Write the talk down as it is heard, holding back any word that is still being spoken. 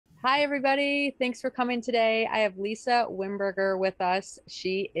Hi, everybody. Thanks for coming today. I have Lisa Wimberger with us.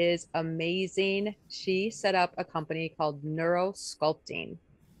 She is amazing. She set up a company called Neurosculpting.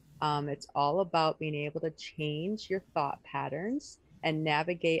 It's all about being able to change your thought patterns and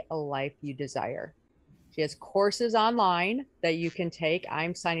navigate a life you desire. She has courses online that you can take.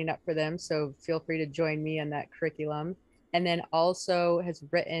 I'm signing up for them, so feel free to join me in that curriculum. And then also has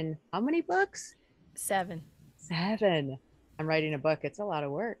written how many books? 7. 7. I'm writing a book. It's a lot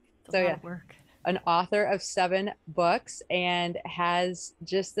of work. It's a So lot yeah, of work. an author of 7 books and has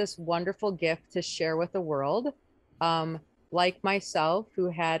just this wonderful gift to share with the world. Um, like myself, who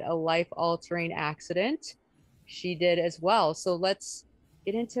had a life altering accident, she did as well. So let's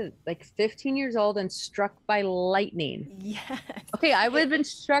get into like 15 years old and struck by lightning. Yes. Okay, I would have It, been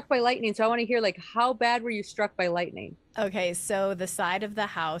struck by lightning. So I want to hear like how bad were you struck by lightning? okay, so the side of the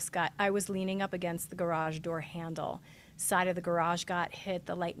house I was leaning up against the garage door handle. Side of the garage got hit.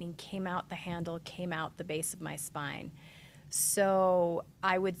 The lightning came out the handle, came out the base of my spine. So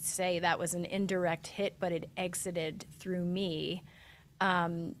I would say that was an indirect hit, but it exited through me.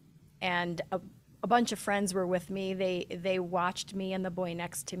 And a bunch of friends were with me. They watched me and the boy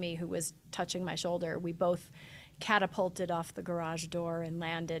next to me who was touching my shoulder. We both catapulted off the garage door and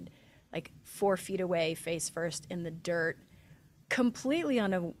landed like 4 feet away, face first in the dirt, completely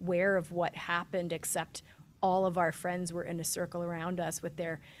unaware of what happened, except all of our friends were in a circle around us with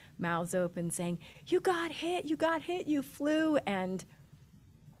their mouths open saying, "You got hit, you got hit, you flew." And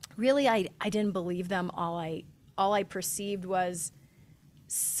really, I didn't believe them. All I perceived was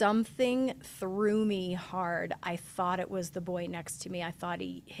something threw me hard. I thought it was the boy next to me. I thought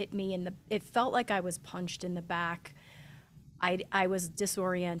he hit me it felt like I was punched in the back. I was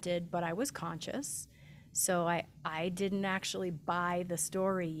disoriented, but I was conscious. So I didn't actually buy the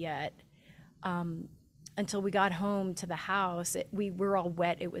story yet until we got home to the house. We were all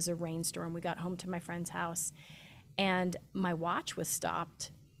wet. It was a rainstorm. We got home to my friend's house and my watch was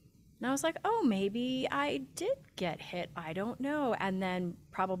stopped. And I was like, oh, maybe I did get hit. I don't know. And then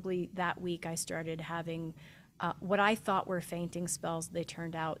probably that week I started having what I thought were fainting spells. They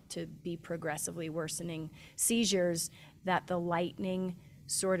turned out to be progressively worsening seizures that the lightning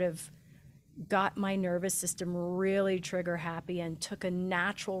sort of got my nervous system really trigger happy and took a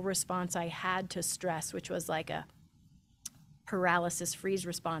natural response I had to stress, which was like a paralysis freeze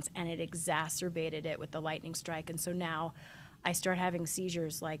response, and it exacerbated it with the lightning strike. And so now I start having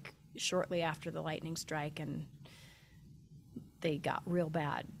seizures like shortly after the lightning strike, and they got real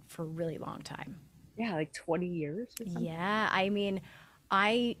bad for a really long time. Yeah, like 20 years or something. Yeah, I mean,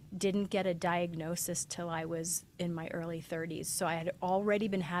 I didn't get a diagnosis till I was in my early 30s. So I had already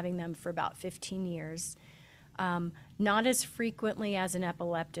been having them for about 15 years. Not as frequently as an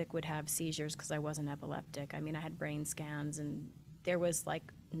epileptic would have seizures because I wasn't epileptic. I mean, I had brain scans and there was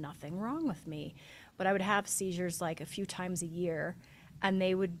like nothing wrong with me. But I would have seizures like a few times a year, and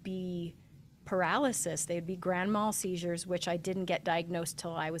they would be paralysis. They would be grand mal seizures, which I didn't get diagnosed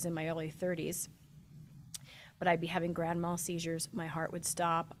till I was in my early 30s. But I'd be having grand mal seizures. My heart would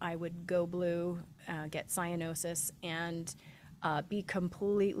stop. I would go blue, get cyanosis, and be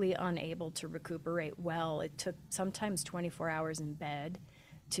completely unable to recuperate well. It took sometimes 24 hours in bed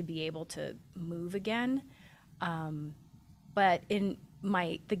to be able to move again. But in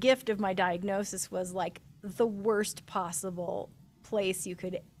the gift of my diagnosis was like the worst possible place you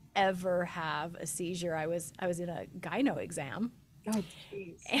could ever have a seizure. I was in a gyno exam, Oh,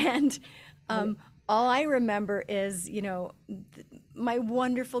 geez. and all I remember is, my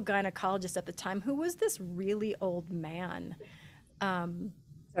wonderful gynecologist at the time, who was this really old man.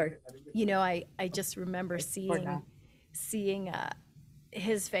 Sorry. I just remember Or not. seeing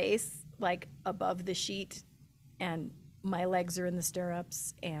his face like above the sheet, and my legs are in the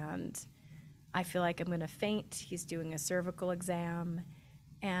stirrups, and I feel like I'm going to faint. He's doing a cervical exam,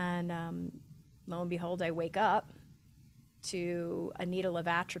 and lo and behold, I wake up to a needle of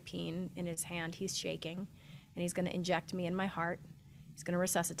atropine in his hand. He's shaking, and he's going to inject me in my heart. He's going to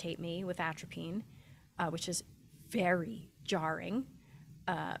resuscitate me with atropine, which is very jarring.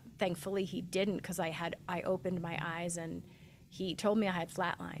 Thankfully, he didn't, because I opened my eyes and he told me I had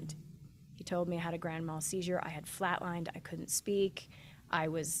flatlined. He told me I had a grand mal seizure. I had flatlined. I couldn't speak. I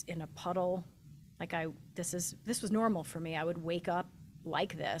was in a puddle. Like this was normal for me. I would wake up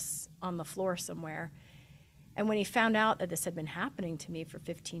like this on the floor somewhere. And when he found out that this had been happening to me for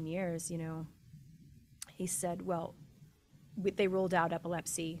 15 years, he said, well, they ruled out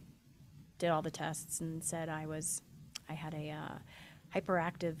epilepsy, did all the tests, and said I had a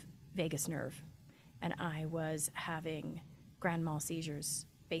hyperactive vagus nerve, and I was having grand mal seizures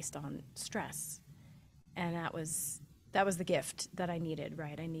based on stress. And that was that was the gift that I needed,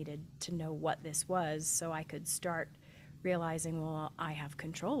 right? I needed to know what this was so I could start realizing, well, I have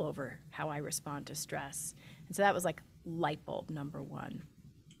control over how I respond to stress. And so that was like light bulb number one.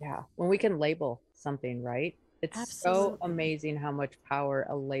 Yeah. When we can label something, right? It's so Absolutely. amazing how much power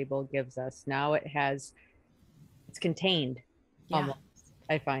a label gives us. Now it's contained Yeah. almost,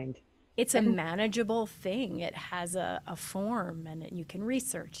 I find. It's a And manageable thing. It has a form and you can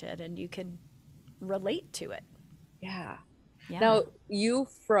research it and you can relate to it. yeah. Yeah. Now you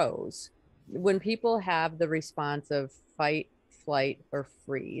froze. When people have the response of fight, flight, or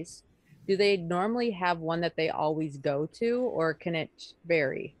freeze, do they normally have one that they always go to, or can it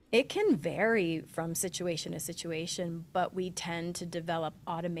vary? It can vary from situation to situation, but we tend to develop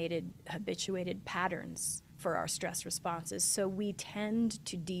automated, habituated patterns for our stress responses. So we tend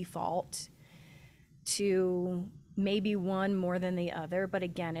to default to maybe one more than the other, but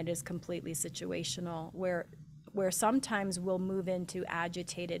again, it is completely situational where sometimes we'll move into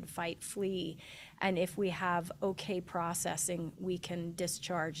agitated fight flee, and if we have okay processing, we can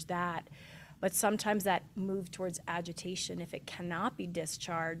discharge that. But sometimes that move towards agitation, if it cannot be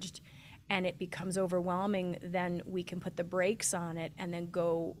discharged and it becomes overwhelming, then we can put the brakes on it and then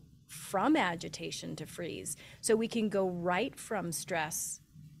go from agitation to freeze. So we can go right from stress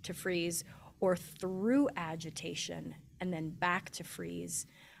to freeze or through agitation and then back to freeze.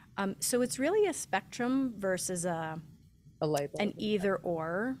 So it's really a spectrum versus A label. an either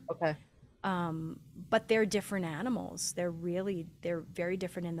or. Okay. But they're different animals. They're very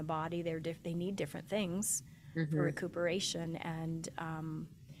different in the body. They need different things for Mm-hmm. recuperation. And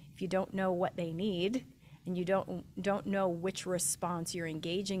if you don't know what they need, and you don't know which response you're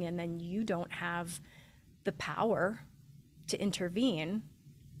engaging in, then you don't have the power to intervene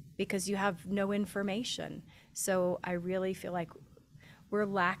because you have no information. So I really feel like we're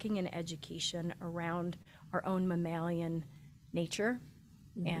lacking in education around our own mammalian nature.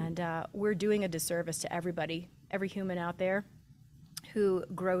 Mm-hmm. And we're doing a disservice to everybody, every human out there who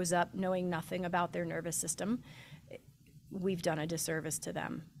grows up knowing nothing about their nervous system. We've done a disservice to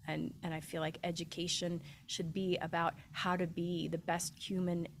them. And I feel like education should be about how to be the best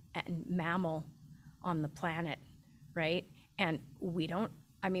human and mammal on the planet, right? And we don't,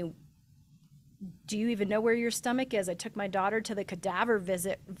 I mean, do you even know where your stomach is? I took my daughter to the cadaver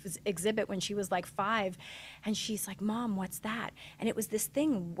exhibit when she was like 5, and she's like, Mom, what's that? And it was this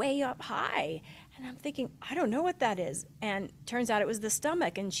thing way up high. And I'm thinking, I don't know what that is. And turns out it was the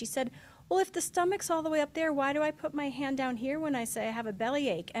stomach. And she said, well, if the stomach's all the way up there, why do I put my hand down here when I say I have a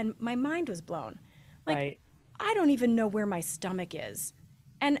bellyache? And my mind was blown. Like, Right. I don't even know where my stomach is.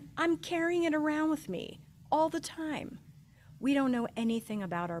 And I'm carrying it around with me all the time. We don't know anything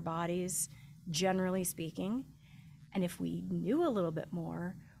about our bodies, generally speaking. And if we knew a little bit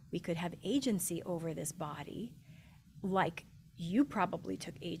more, we could have agency over this body. Like you probably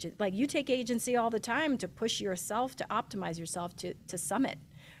took like you take agency all the time to push yourself, to optimize yourself, to summit,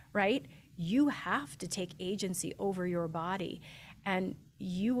 right? You have to take agency over your body. And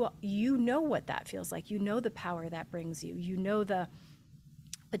you know what that feels like. You know the power that brings you. You know the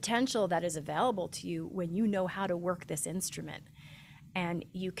potential that is available to you when you know how to work this instrument. And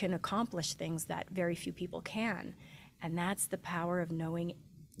you can accomplish things that very few people can. And that's the power of knowing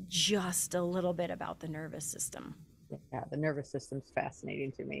just a little bit about the nervous system. Yeah, the nervous system's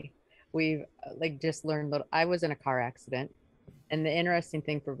fascinating to me. We've like just learned little. I was in a car accident, and the interesting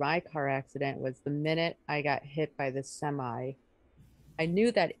thing for my car accident was the minute I got hit by the semi, I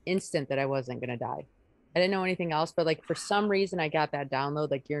knew that instant that I wasn't going to die. I didn't know anything else, but like for some reason, I got that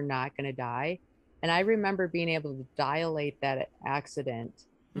download like, you're not going to die. And I remember being able to dilate that accident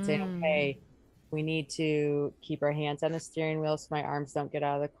and saying, Mm. okay, we need to keep our hands on the steering wheel so my arms don't get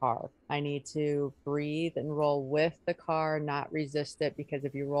out of the car. I need to breathe and roll with the car, not resist it, because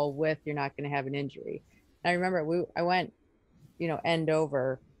if you roll with, you're not going to have an injury. And I remember I went, end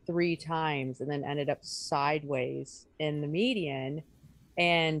over 3 times and then ended up sideways in the median.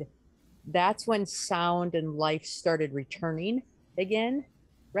 And that's when sound and life started returning again,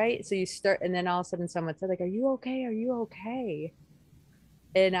 right? So you start, and then all of a sudden someone said, like, are you okay? Are you okay?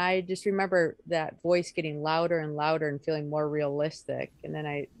 And I just remember that voice getting louder and louder and feeling more realistic. And then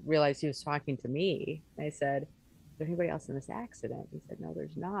I realized he was talking to me. I said, is there anybody else in this accident? He said, no,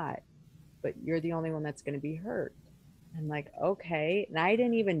 there's not, but you're the only one that's going to be hurt. I'm like, okay. And I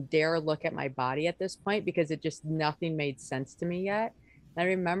didn't even dare look at my body at this point because it just, nothing made sense to me yet. And I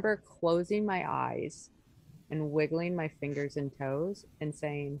remember closing my eyes and wiggling my fingers and toes and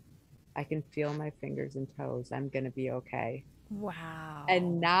saying, I can feel my fingers and toes. I'm going to be okay. And Wow.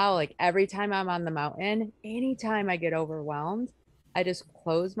 now, like every time I'm on the mountain, anytime I get overwhelmed, I just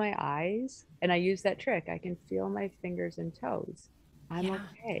close my eyes and I use that trick. I can feel my fingers and toes. I'm Yeah.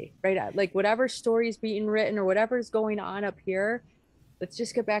 okay, right? Like whatever story's being written or whatever's going on up here, let's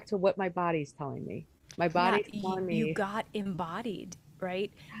just get back to what my body's telling me. My Yeah, body's telling you me, got embodied,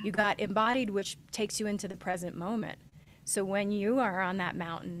 right? You got embodied, which takes you into the present moment. So when you are on that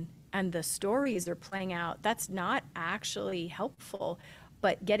mountain and the stories are playing out, that's not actually helpful,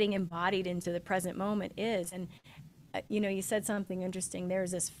 but getting embodied into the present moment is. And you know, you said something interesting.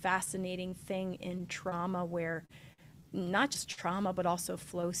 There's this fascinating thing in trauma where not just trauma, but also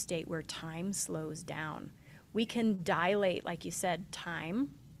flow state where time slows down. We can dilate, like you said,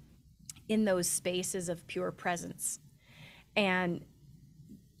 time in those spaces of pure presence. And,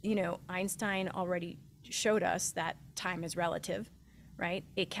 you know, Einstein already showed us that time is relative, right?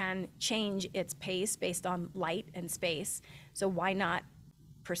 It can change its pace based on light and space. So why not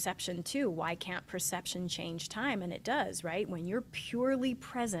perception too? Why can't perception change time? And it does, right? When you're purely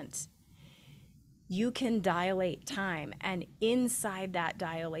present, you can dilate time. And inside that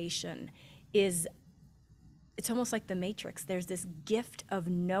dilation is, it's almost like the matrix. There's this gift of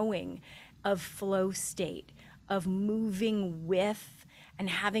knowing, of flow state, of moving with and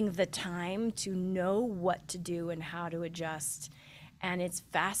having the time to know what to do and how to adjust. And it's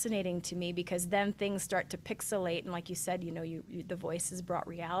fascinating to me because then things start to pixelate. And like you said, you know, the voices brought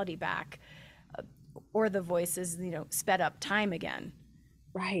reality back, or the voices, you know, sped up time again.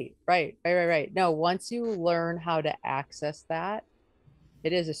 right. No, once you learn how to access that,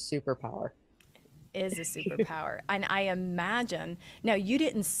 it is a superpower. Is a superpower. And I imagine, now you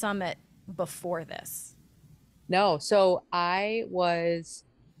didn't summit before this. No, so I was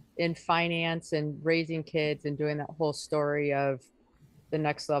in finance and raising kids and doing that whole story of the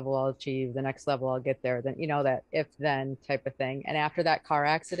next level I'll achieve, the next level I'll get there, then, you know, that if then type of thing. And after that car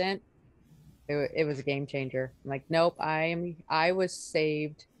accident, it was a game changer. I'm like, nope, I was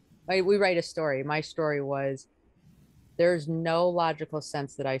saved. We write a story. My story was there's no logical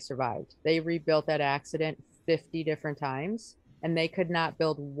sense that I survived. They rebuilt that accident 50 different times and they could not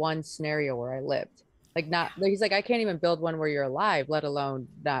build one scenario where I lived. Like not he's like, I can't even build one where you're alive, let alone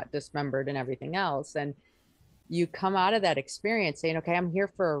not dismembered and everything else. And you come out of that experience saying, okay, I'm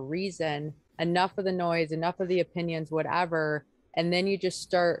here for a reason, enough of the noise, enough of the opinions, whatever. And then you just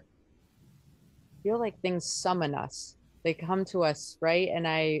start feel like things summon us. They come to us, right? And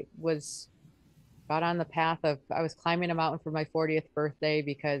I was got on the path of I was climbing a mountain for my 40th birthday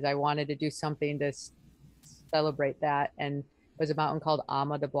because I wanted to do something to celebrate that. And it was a mountain called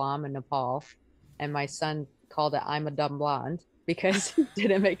Ama de Blam in Nepal. And my son called it I'm a dumb blonde because he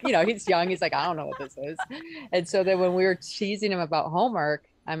didn't make, you know, he's young. He's like, I don't know what this is. And so then when we were teasing him about homework,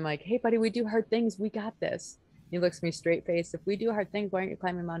 I'm like, hey, buddy, we do hard things. We got this. He looks me straight face. If we do hard things, why aren't you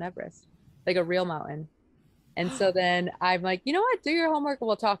climbing Mount Everest? Like a real mountain. And so then I'm like, you know what? Do your homework and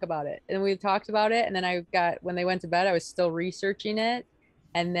we'll talk about it. And we talked about it. And then I got, when they went to bed, I was still researching it.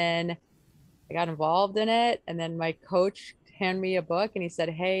 And then I got involved in it. And then my coach handed me a book and he said,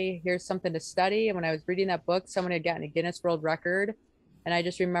 hey, here's something to study. And when I was reading that book, someone had gotten a Guinness World Record. And I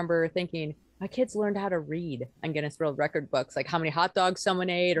just remember thinking, my kids learned how to read on Guinness World Record books, like how many hot dogs someone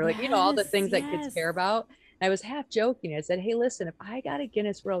ate, or like, you know, all the Yes, things that kids yes. care about. And I was half joking. I said, hey, listen, if I got a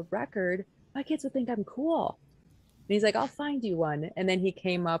Guinness World Record, my kids would think I'm cool. And he's like, I'll find you one. And then he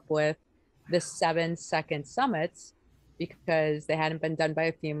came up with the 7-second summits because they hadn't been done by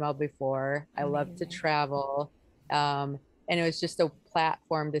a female before. I love to Amazing. travel. And it was just a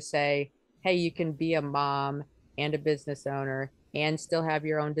platform to say, hey, you can be a mom and a business owner and still have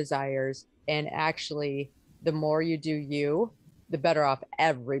your own desires. And actually, the more you do you, the better off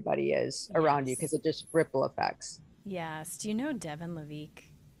everybody is around you because Yes. it just ripple effects. Yes. Do you know Devin Levique?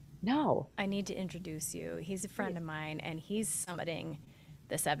 No. I need to introduce you. He's a friend of mine and he's summiting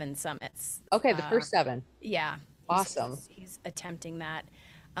the 7 summits. Okay, the first 7. Yeah, Awesome. he's attempting that.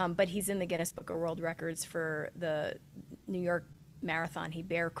 But he's in the Guinness Book of World Records for the New York Marathon. He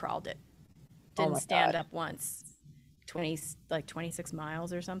bear crawled it. Oh Didn't my stand God. up once. 20, like 26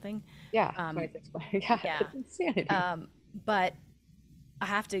 miles or something. Yeah, Um, 26. Yeah, yeah. it's insanity. But I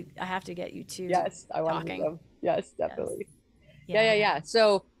have to get you two Yes, I want to meet talking. them. Yes, Yes. definitely. Yeah. Yeah.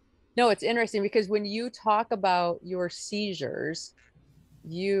 So, no, it's interesting because when you talk about your seizures,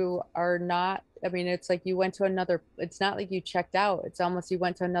 you are not, I mean, it's like you went to another, it's not like you checked out. It's almost you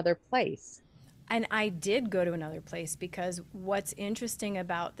went to another place. And I did go to another place because what's interesting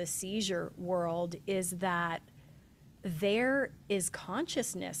about the seizure world is that there is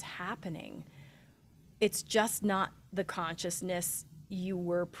consciousness happening. It's just not the consciousness you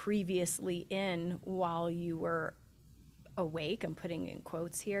were previously in while you were awake. I'm putting in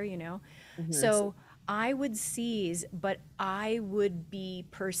quotes here, you know. Mhm. So I would seize, but I would be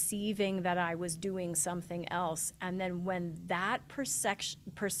perceiving that I was doing something else. And then when that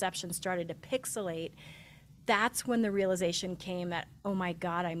perception started to pixelate, that's when the realization came that, oh my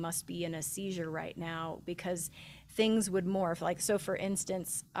God, I must be in a seizure right now, because things would morph. Like, so for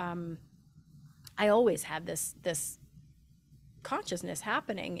instance, I always had this consciousness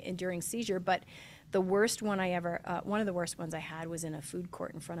happening during seizure, but the worst one one of the worst ones I had was in a food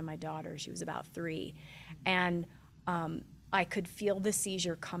court in front of my daughter. She was about 3, and I could feel the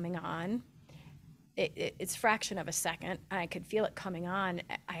seizure coming on. It's fraction of a second. I could feel it coming on.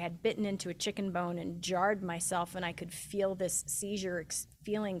 I had bitten into a chicken bone and jarred myself, and I could feel this seizure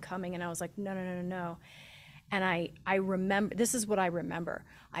feeling coming, and I was like, no, no, no, no, no. And I remember, this is what I remember.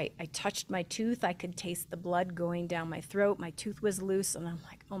 I touched my tooth. I could taste the blood going down my throat. My tooth was loose, and I'm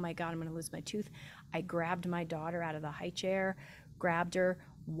like, oh my God, I'm gonna lose my tooth. I grabbed my daughter out of the high chair, grabbed her,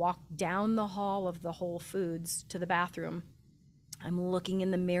 walked down the hall of the Whole Foods to the bathroom. I'm looking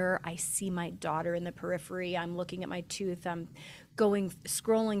in the mirror. I see my daughter in the periphery. I'm looking at my tooth. I'm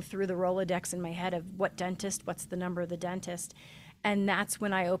scrolling through the Rolodex in my head of what dentist, what's the number of the dentist. And that's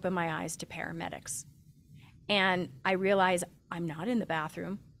when I open my eyes to paramedics. And I realize I'm not in the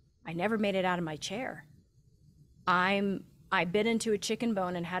bathroom. I never made it out of my chair. I bit into a chicken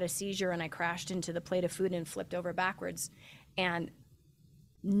bone and had a seizure, and I crashed into the plate of food and flipped over backwards. And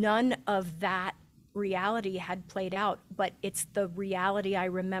none of that reality had played out, but it's the reality I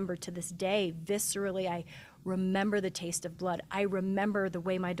remember to this day. Viscerally, I remember the taste of blood. I remember the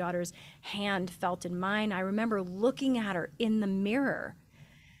way my daughter's hand felt in mine. I remember looking at her in the mirror,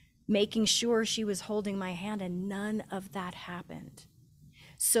 making sure she was holding my hand, and none of that happened.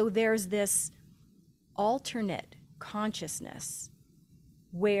 So there's this alternate consciousness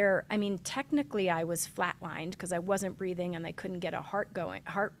where, I mean, technically I was flatlined because I wasn't breathing and I couldn't get a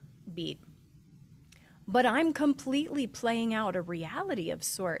heartbeat. But I'm completely playing out a reality of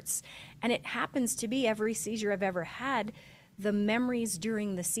sorts. And it happens to be every seizure I've ever had, the memories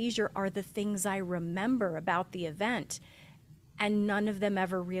during the seizure are the things I remember about the event. And none of them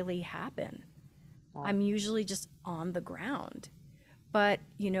ever really happen. Wow. I'm usually just on the ground. But,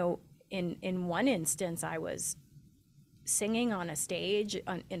 you know, in one instance, I was singing on a stage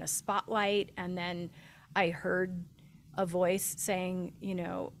in a spotlight, and then I heard a voice saying, you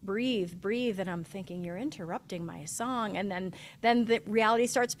know, breathe, breathe. And I'm thinking, you're interrupting my song. And then the reality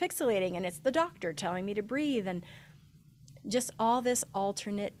starts pixelating, and it's the doctor telling me to breathe. And just all this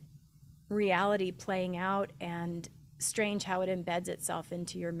alternate reality playing out, and strange how it embeds itself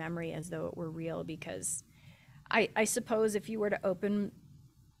into your memory as though it were real. Because I suppose if you were to open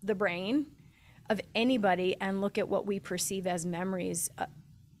the brain of anybody and look at what we perceive as memories,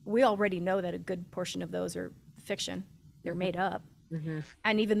 we already know that a good portion of those are fiction. They're made up. Mm-hmm.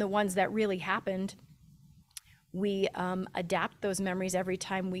 And even the ones that really happened, we adapt those memories every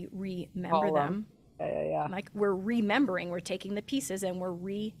time we remember them. Yeah. Like we're remembering, we're taking the pieces and we're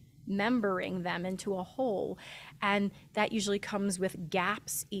remembering them into a whole. And that usually comes with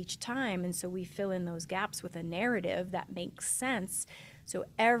gaps each time. And so we fill in those gaps with a narrative that makes sense. So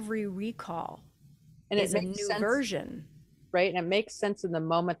every recall is a new version. Right? And it makes sense in the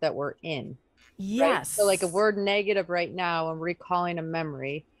moment that we're in. Yes. Right? So like if we're negative right now and recalling a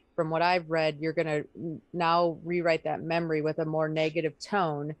memory, from what I've read, you're going to now rewrite that memory with a more negative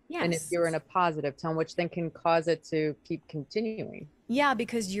tone than if you're in a positive tone, which then can cause it to keep continuing. Yeah,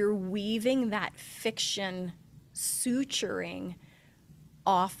 because you're weaving that fiction suturing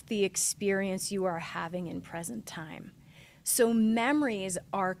off the experience you are having in present time. So memories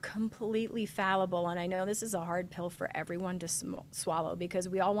are completely fallible. And I know this is a hard pill for everyone to swallow, because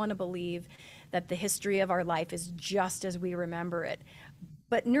we all want to believe that the history of our life is just as we remember it.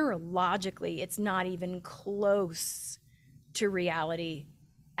 But neurologically, it's not even close to reality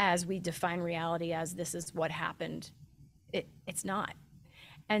as we define reality as this is what happened. It's not.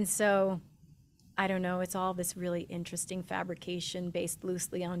 And so, I don't know, it's all this really interesting fabrication based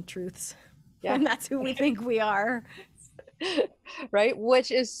loosely on truths. Yeah. And that's who we think we are. Right?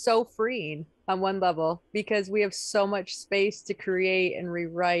 Which is so freeing on one level, because we have so much space to create and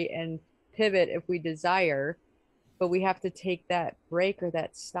rewrite and pivot if we desire. But we have to take that break or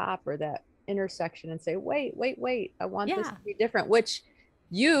that stop or that intersection and say, wait, I want this to be different, which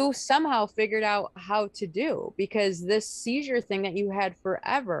you somehow figured out how to do, because this seizure thing that you had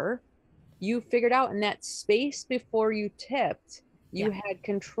forever, you figured out in that space before you tipped, you had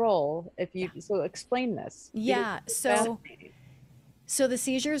control. So explain this. Yeah. So the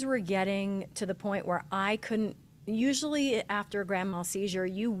seizures were getting to the point where I couldn't. Usually after a grand mal seizure,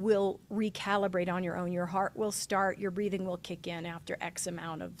 you will recalibrate on your own. Your heart will start, your breathing will kick in after X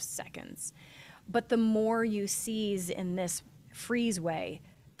amount of seconds. But the more you seize in this freeze way,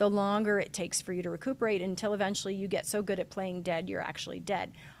 the longer it takes for you to recuperate until eventually you get so good at playing dead, you're actually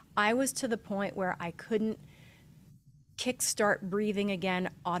dead. I was to the point where I couldn't kickstart breathing again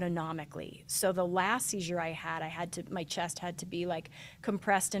autonomically. So the last seizure I had to, my chest had to be like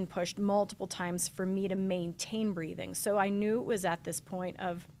compressed and pushed multiple times for me to maintain breathing. So I knew it was at this point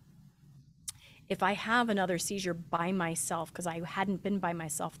of, if I have another seizure by myself, because I hadn't been by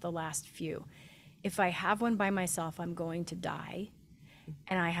myself the last few, if I have one by myself, I'm going to die.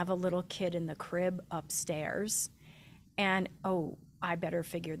 And I have a little kid in the crib upstairs. And, oh, I better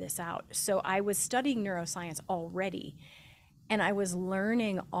figure this out. So I was studying neuroscience already, and I was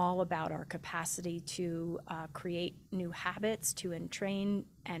learning all about our capacity to create new habits, to entrain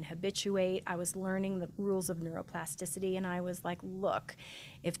and habituate. I was learning the rules of neuroplasticity, and I was like, look,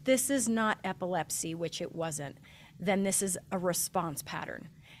 if this is not epilepsy, which it wasn't, then this is a response pattern,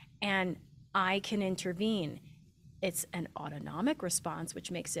 and I can intervene. It's an autonomic response,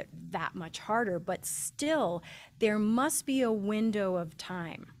 which makes it that much harder, but still, there must be a window of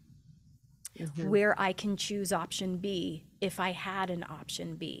time where I can choose option B if I had an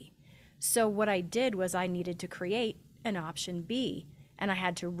option B. So what I did was I needed to create an option B, and I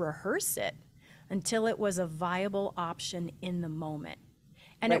had to rehearse it until it was a viable option in the moment.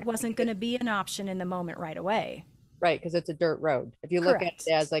 And Right. it wasn't going to be an option in the moment right away. Right, because it's a dirt road. If you look at Correct.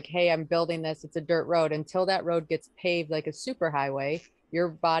 it as like, hey, I'm building this, it's a dirt road. Until that road gets paved like a super highway, your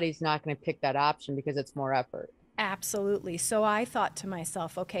body's not going to pick that option because it's more effort. Absolutely. So I thought to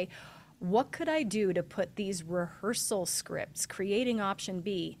myself, okay, what could I do to put these rehearsal scripts, creating option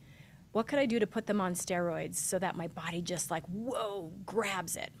B, what could I do to put them on steroids so that my body just like, whoa,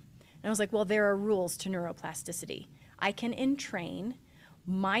 grabs it? And I was like, well, there are rules to neuroplasticity. I can entrain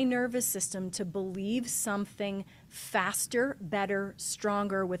my nervous system to believe something faster, better,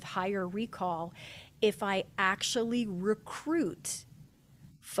 stronger, with higher recall if I actually recruit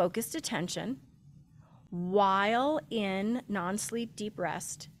focused attention while in non-sleep deep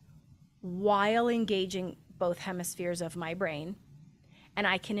rest, while engaging both hemispheres of my brain, and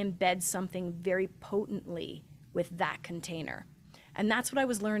I can embed something very potently with that container. And that's what I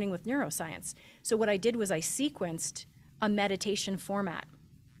was learning with neuroscience. So what I did was I sequenced a meditation format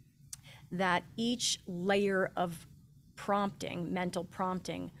that each layer of prompting, mental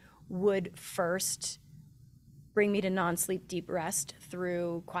prompting, would first bring me to non-sleep deep rest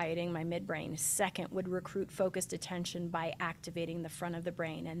through quieting my midbrain. Second, would recruit focused attention by activating the front of the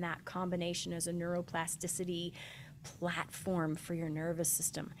brain. And that combination is a neuroplasticity platform for your nervous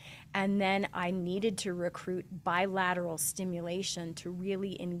system. And then I needed to recruit bilateral stimulation to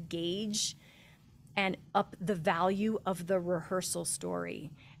really engage and up the value of the rehearsal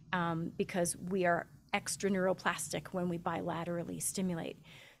story, because we are extra neuroplastic when we bilaterally stimulate.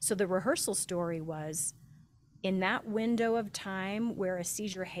 So the rehearsal story was, in that window of time where a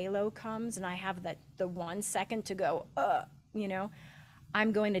seizure halo comes and I have the 1 second to go,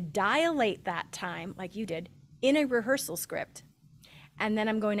 I'm going to dilate that time, like you did, in a rehearsal script. And then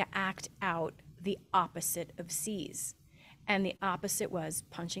I'm going to act out the opposite of seize. And the opposite was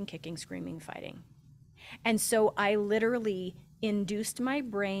punching, kicking, screaming, fighting. And so I literally induced my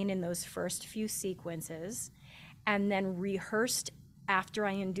brain in those first few sequences, and then rehearsed. After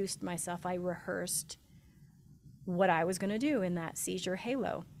I induced myself, I rehearsed what I was going to do in that seizure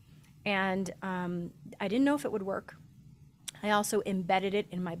halo. And I didn't know if it would work. I also embedded it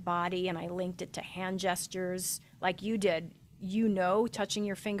in my body, and I linked it to hand gestures like you did. Touching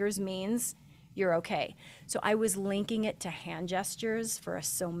your fingers means you're okay. So I was linking it to hand gestures for a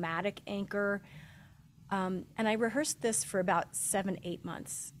somatic anchor. And I rehearsed this for about 7-8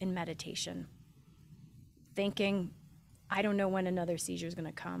 months in meditation, thinking, I don't know when another seizure is going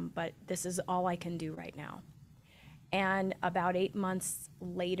to come, but this is all I can do right now. And about 8 months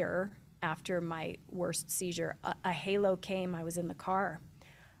later, after my worst seizure, a halo came. I was in the car.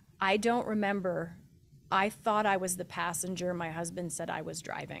 I don't remember. I thought I was the passenger. My husband said I was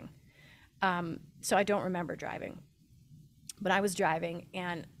driving. So I don't remember driving. But I was driving,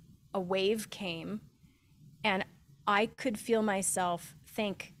 and a wave came, and I could feel myself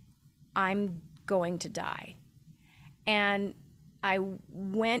think, I'm going to die. And I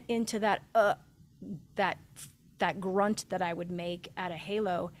went into that grunt that I would make at a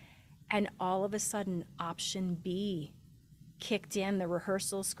halo, and all of a sudden option B kicked in, the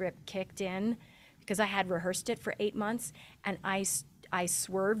rehearsal script kicked in, because I had rehearsed it for 8 months, and I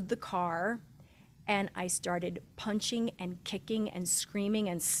swerved the car, and I started punching and kicking and screaming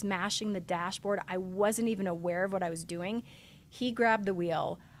and smashing the dashboard. I wasn't even aware of what I was doing. He grabbed the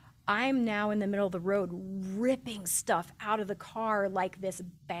wheel. I'm now in the middle of the road ripping stuff out of the car like this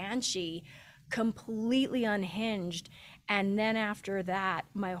banshee, completely unhinged. And then after that,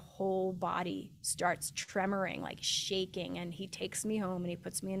 my whole body starts tremoring, like shaking. And he takes me home and he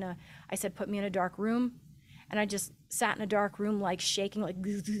puts me in I said, put me in a dark room. And I just sat in a dark room, like shaking, like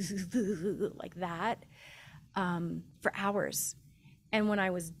like that, for hours. And when I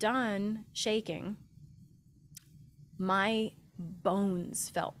was done shaking, my bones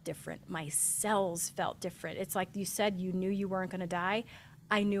felt different. My cells felt different. It's like you said, you knew you weren't going to die.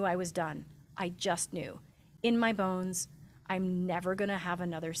 I knew I was done. I just knew. In my bones, I'm never going to have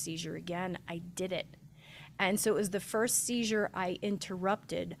another seizure again. I did it. And so it was the first seizure I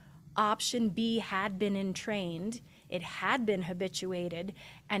interrupted. Option B had been entrained, it had been habituated,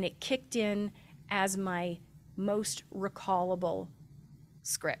 and it kicked in as my most recallable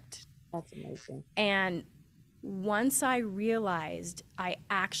script. That's amazing. And once I realized I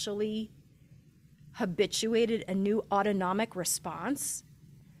actually habituated a new autonomic response,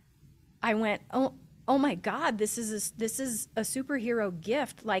 I went, oh my God, this is a superhero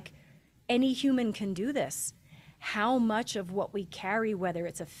gift. Like, any human can do this. How much of what we carry, whether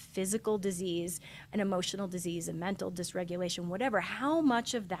it's a physical disease, an emotional disease, a mental dysregulation, whatever, how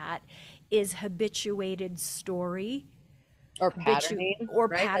much of that is habituated story Or patterning, or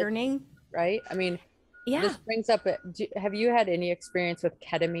right? patterning? Right? I mean, Yeah, this brings up, have you had any experience with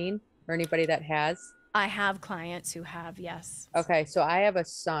ketamine or anybody that has? I have clients who have, yes. Okay, so I have a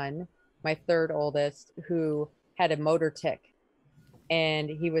son, my third oldest, who had a motor tic, and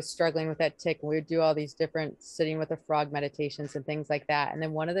he was struggling with that tic. We would do all these different sitting with a frog meditations and things like that. And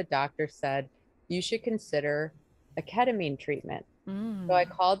then one of the doctors said, you should consider a ketamine treatment. So I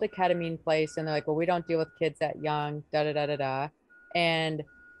called the ketamine place and they're like, well, we don't deal with kids that young, da da da da da. And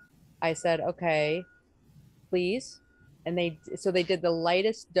I said, okay, please. And they did the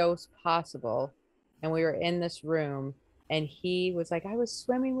lightest dose possible. And we were in this room and he was like, I was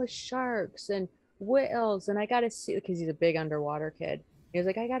swimming with sharks and whales and I got to see, because he's a big underwater kid. He was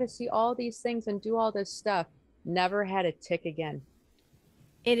like, I got to see all these things and do all this stuff. Never had a tic again.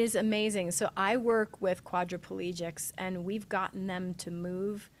 It is amazing. So I work with quadriplegics and we've gotten them to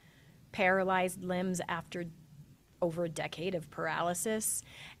move paralyzed limbs after over a decade of paralysis.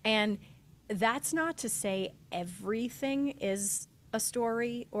 And that's not to say everything is a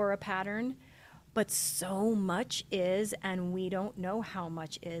story or a pattern, but so much is, and we don't know how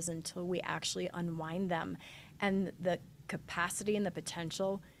much is until we actually unwind them. And the capacity and the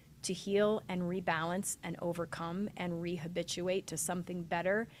potential to heal and rebalance and overcome and rehabituate to something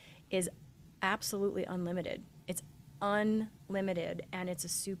better is absolutely unlimited. It's unlimited and it's a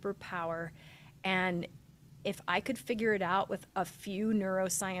superpower. And if I could figure it out with a few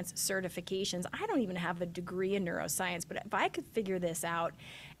neuroscience certifications, I don't even have a degree in neuroscience, but if I could figure this out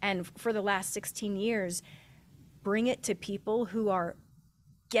and for the last 16 years, bring it to people who are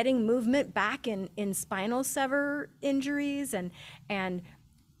getting movement back in spinal sever injuries and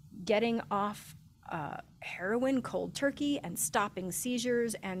getting off heroin cold turkey and stopping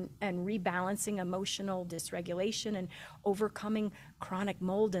seizures and rebalancing emotional dysregulation and overcoming chronic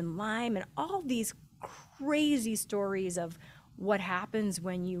mold and Lyme and all these crazy stories of what happens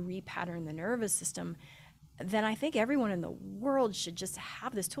when you repattern the nervous system, then I think everyone in the world should just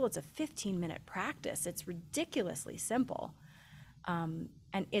have this tool. It's a 15-minute practice. It's ridiculously simple. And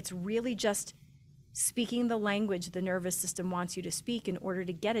it's really just speaking the language the nervous system wants you to speak in order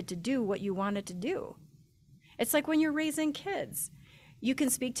to get it to do what you want it to do. It's like when you're raising kids. You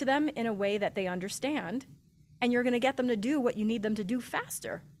can speak to them in a way that they understand, and you're going to get them to do what you need them to do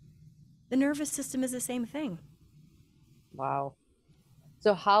faster. The nervous system is the same thing. Wow.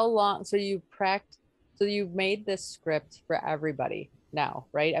 So how long, so you've made this script for everybody now,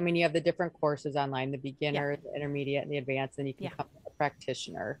 right? I mean, you have the different courses online, the beginner, the intermediate, and the advanced, and you can become a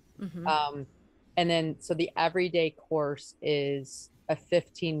practitioner. And then, so the everyday course is a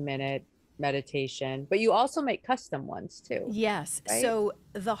 15-minute meditation, but you also make custom ones too. Yes. Right? So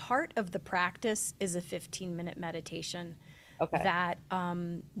the heart of the practice is a 15-minute meditation. Okay.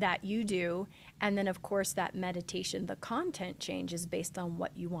 That you do. And then of course that meditation, the content changes based on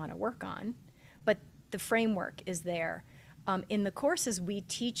what you want to work on, but the framework is there. In the courses, we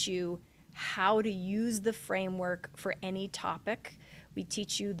teach you how to use the framework for any topic. We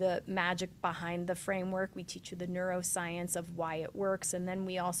teach you the magic behind the framework. We teach you the neuroscience of why it works. And then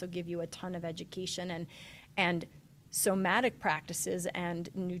we also give you a ton of education and somatic practices and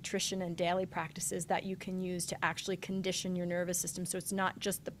nutrition and daily practices that you can use to actually condition your nervous system. So it's not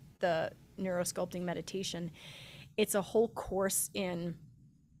just the neurosculpting meditation. It's a whole course in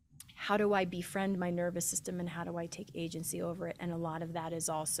how do I befriend my nervous system and how do I take agency over it? And a lot of that is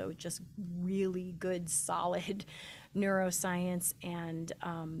also just really good, solid neuroscience and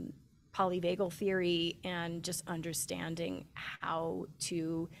polyvagal theory and just understanding how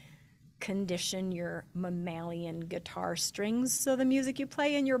to condition your mammalian guitar strings so the music you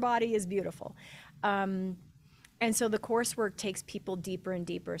play in your body is beautiful. And so the coursework takes people deeper and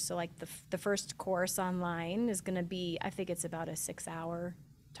deeper. So like the first course online is going to be, I think it's about a 6-hour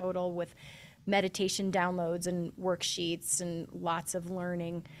total with meditation downloads and worksheets and lots of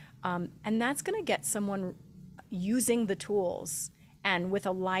learning. And that's going to get someone using the tools and with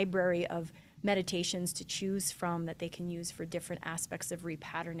a library of meditations to choose from that they can use for different aspects of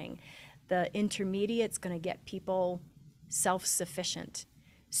repatterning. The intermediate's going to get people self-sufficient.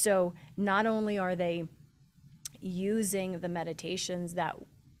 So not only are they using the meditations that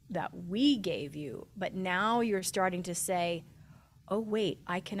we gave you, but now you're starting to say, oh wait,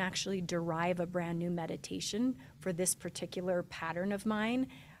 I can actually derive a brand new meditation for this particular pattern of mine.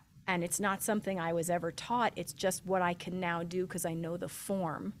 And it's not something I was ever taught. It's just what I can now do because I know the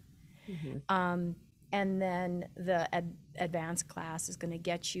form. Mm-hmm. And then the advanced class is going to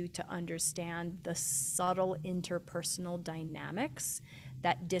get you to understand the subtle interpersonal dynamics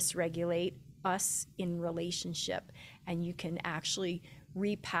that dysregulate us in relationship. And you can actually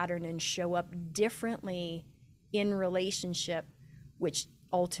repattern and show up differently in relationship, which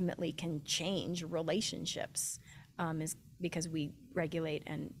ultimately can change relationships, is because we regulate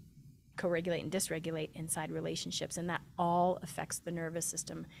and co-regulate and dysregulate inside relationships, and that all affects the nervous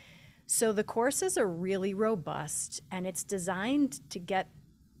system. So the courses are really robust, and it's designed to get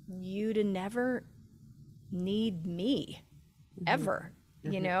you to never need me, ever,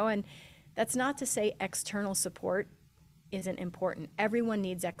 you know? And that's not to say external support isn't important. Everyone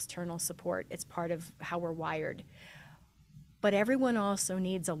needs external support. It's part of how we're wired. But everyone also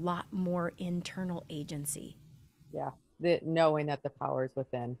needs a lot more internal agency. Yeah. Knowing that the power is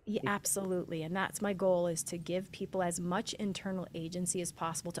within. Yeah, absolutely. And that's my goal, is to give people as much internal agency as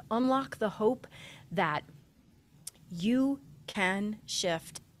possible to unlock the hope that you can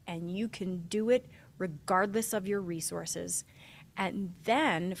shift and you can do it regardless of your resources. And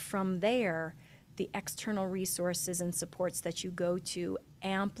then from there, the external resources and supports that you go to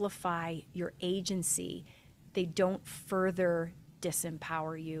amplify your agency. They don't further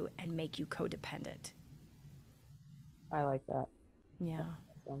disempower you and make you codependent. I like that. Yeah.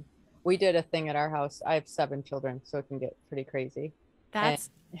 Awesome. We did a thing at our house. I have 7 children, so it can get pretty crazy. That's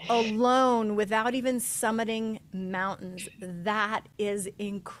alone, without even summiting mountains, that is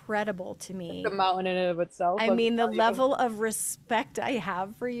incredible to me. The mountain in and of itself. I mean, the level of respect I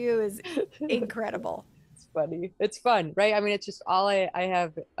have for you is incredible. It's funny. It's fun, right? I mean, it's just all I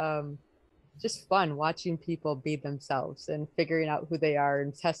have just fun watching people be themselves and figuring out who they are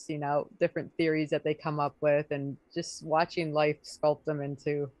and testing out different theories that they come up with and just watching life sculpt them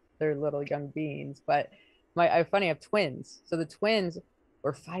into their little young beings. But I have twins. So the twins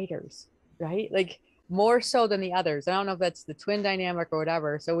were fighters, right? Like more so than the others. I don't know if that's the twin dynamic or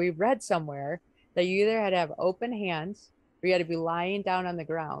whatever. So we read somewhere that you either had to have open hands or you had to be lying down on the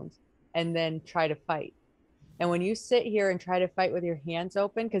ground and then try to fight. And when you sit here and try to fight with your hands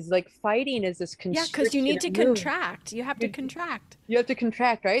open, because like fighting is this constriction. Yeah, because you need to contract. You have to contract. You have to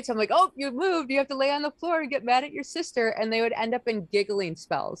contract, right? So I'm like, oh, you moved. You have to lay on the floor and get mad at your sister. And they would end up in giggling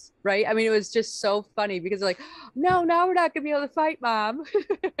spells, right? I mean, it was just so funny because they're like, no, now we're not going to be able to fight, Mom.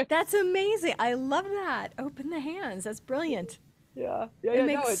 That's amazing. I love that. Open the hands. That's brilliant. Yeah. It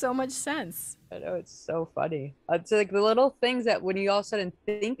makes so much sense. I know, it's so funny. It's like the little things that when you all of a sudden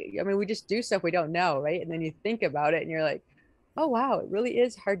think, I mean, we just do stuff we don't know, right? And then you think about it and you're like, oh, wow, it really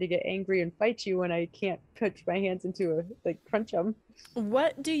is hard to get angry and fight you when I can't put my hands into crunch them.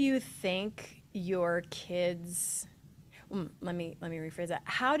 What do you think your kids, let me rephrase that.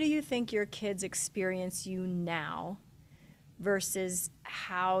 How do you think your kids experience you now versus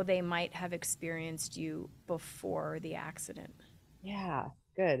how they might have experienced you before the accident? Yeah,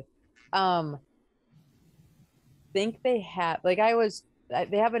 good. Think they have, they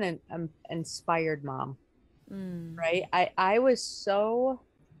have an inspired mom, right? I was so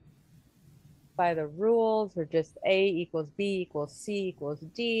by the rules, or just A equals B equals C equals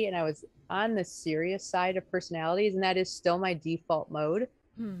D, and I was on the serious side of personalities, and that is still my default mode.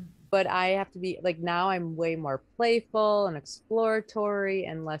 But I have to be like, now I'm way more playful and exploratory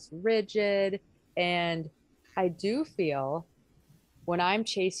and less rigid, and I do feel when I'm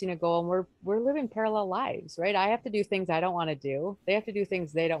chasing a goal and we're living parallel lives, right? I have to do things I don't want to do. They have to do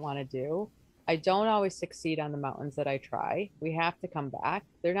things they don't want to do. I don't always succeed on the mountains that I try. We have to come back.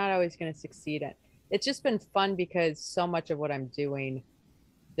 They're not always going to succeed at. It's just been fun because so much of what I'm doing,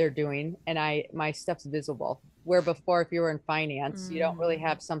 they're doing, and my stuff's visible. Where before, if you were in finance, you don't really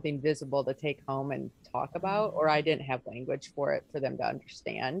have something visible to take home and talk about, or I didn't have language for it for them to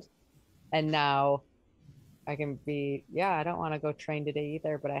understand. And now I can be, yeah, I don't want to go train today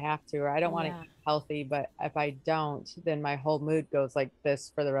either, but I have to, or I don't want to Yeah. eat healthy, but if I don't, then my whole mood goes like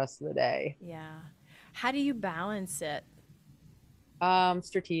this for the rest of the day. Yeah. How do you balance it?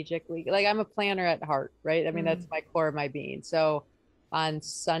 Strategically, like I'm a planner at heart, right? I mean, Mm. that's my core of my being. So on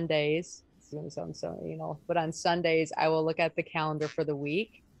Sundays, it's gonna sound so, but on Sundays, I will look at the calendar for the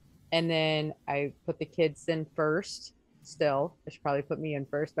week and then I put the kids in first. Still, I should probably put me in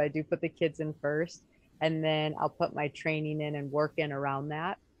first, but I do put the kids in first. And then I'll put my training in and work in around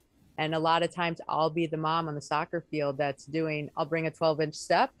that. And a lot of times I'll be the mom on the soccer field that's doing, I'll bring a 12-inch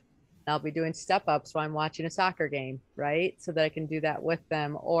step. And I'll be doing step ups while I'm watching a soccer game, right? So that I can do that with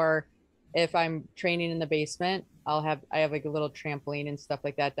them. Or if I'm training in the basement, I have like a little trampoline and stuff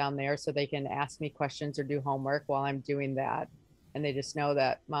like that down there so they can ask me questions or do homework while I'm doing that. And they just know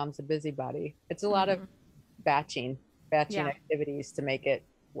that mom's a busybody. It's a lot of Hmm. batching, Yeah. activities to make it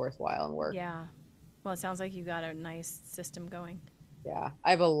worthwhile and work. Yeah. Well, it sounds like you got a nice system going. Yeah,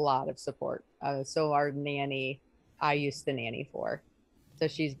 I have a lot of support. So our nanny, I used the nanny for. So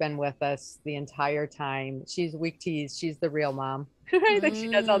she's been with us the entire time. She's weak teased. She's the real mom, right? Like she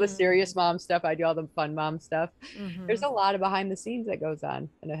does all the Mm. serious mom stuff. I do all the fun mom stuff. Hmm. There's a lot of behind the scenes that goes on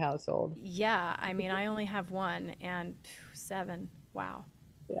in a household. Yeah. I mean, I only have one and phew, 7. Wow.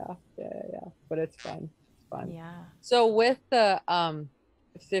 Yeah, yeah. But it's fun. It's fun. Yeah. So with the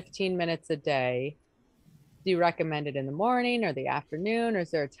 15 minutes a day, do you recommend it in the morning or the afternoon, or is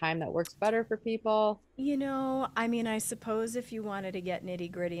there a time that works better for people? I mean, I suppose if you wanted to get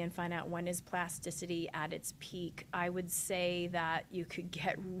nitty gritty and find out when is plasticity at its peak, I would say that you could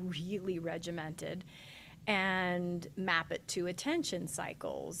get really regimented and map it to attention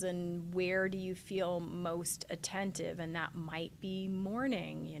cycles and where do you feel most attentive. And that might be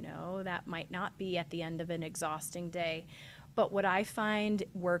morning, that might not be at the end of an exhausting day. But what I find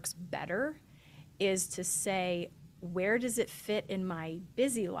works better is to say, where does it fit in my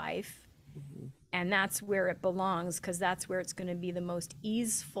busy life? Mhm. And that's where it belongs because that's where it's going to be the most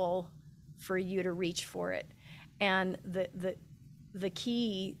easeful for you to reach for it. And the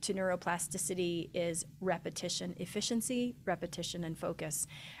key to neuroplasticity is repetition, efficiency, repetition, and focus.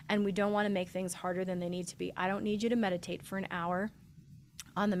 And we don't want to make things harder than they need to be. I don't need you to meditate for an hour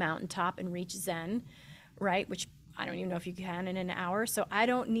on the mountaintop and reach Zen, right? Which I don't even know if you can in an hour. So I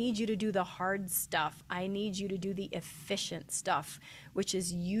don't need you to do the hard stuff. I need you to do the efficient stuff, which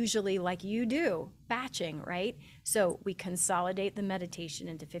is usually like you do, batching, right? So we consolidate the meditation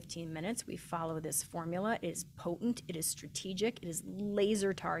into 15 minutes. We follow this formula. It is potent, it is strategic, it is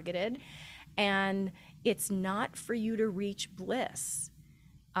laser targeted, and it's not for you to reach bliss.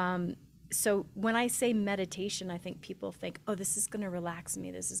 So when I say meditation, I think people think, oh, this is going to relax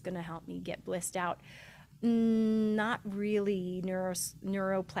me. This is going to help me get blissed out. Not really.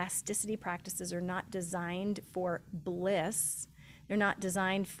 Neuroplasticity practices are not designed for bliss. They're not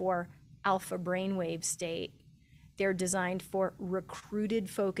designed for alpha brainwave state. They're designed for recruited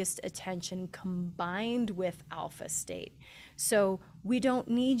focused attention combined with alpha state. So we don't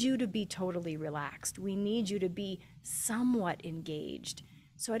need you to be totally relaxed. We need you to be somewhat engaged.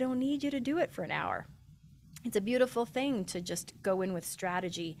 So I don't need you to do it for an hour. It's a beautiful thing to just go in with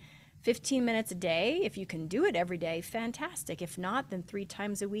strategy. 15 minutes a day, if you can do it every day, fantastic. If not, then 3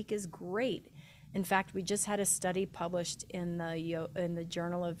 times a week is great. In fact, we just had a study published in the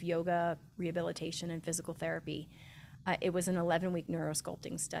Journal of Yoga Rehabilitation and Physical Therapy. It was an 11-week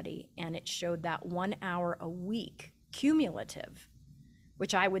neurosculpting study, and it showed that 1 hour a week cumulative,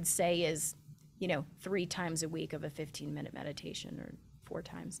 which I would say is, 3 times a week of a 15-minute meditation or 4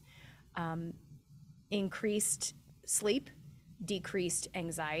 times, increased sleep, decreased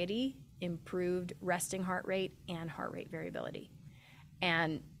anxiety, improved resting heart rate, and heart rate variability.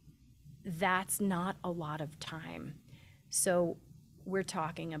 And that's not a lot of time. So we're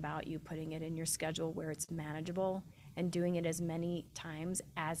talking about you putting it in your schedule where it's manageable and doing it as many times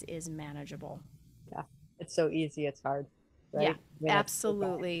as is manageable. Yeah, it's so easy, it's hard, Yeah, right? I mean, that's the vibe.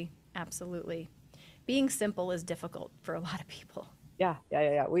 absolutely. Absolutely. Being simple is difficult for a lot of people. Yeah.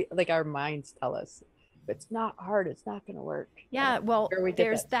 We like our minds tell us if it's not hard, it's not going to work. I don't Yeah, know well, where we get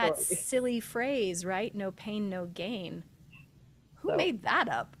there's that that story. silly phrase, right? No pain, no gain. Who So, made that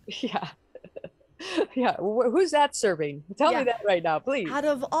up? yeah, yeah. Who's that serving? Tell me Yeah. that right now, please. Out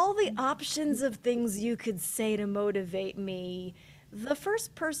of all the options of things you could say to motivate me, the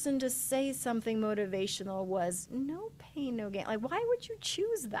first person to say something motivational was no pain, no gain. Like, why would you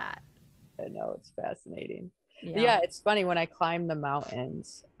choose that? I know it's fascinating. Yeah. Yeah, it's funny when I climb the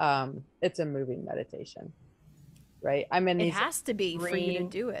mountains. It's a moving meditation, right? I'm in It these has to be for you to extreme,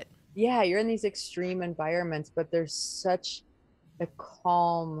 do it. yeah, you're in these extreme environments, but there's such the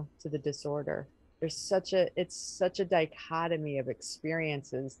calm to the disorder. It's such a dichotomy of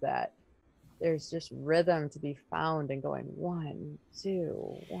experiences that there's just rhythm to be found and going one,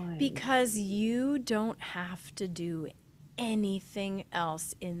 two, one. Because you don't have to do anything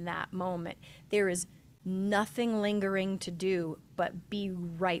else in that moment. There is nothing lingering to do but be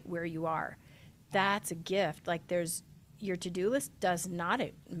right where you are. That's a gift. Like there's your to-do list does not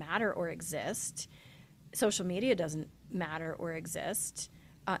matter or exist. Social media doesn't matter or exist.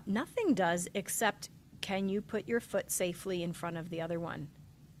 Nothing does except can you put your foot safely in front of the other one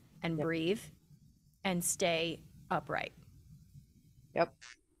and Yep. breathe and stay upright. Yep.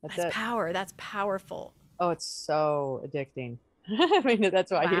 That's That's it. power. That's powerful. Oh, it's so addicting. I mean,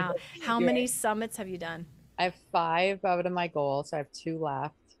 that's why Wow. How you're many right. summits have you done? I have five out of my goal, so I have two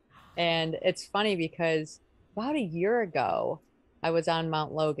left. And it's funny because about a year ago, I was on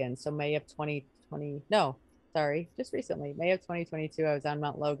Mount Logan. So May of 2020, no, sorry, just recently, May of 2022, I was on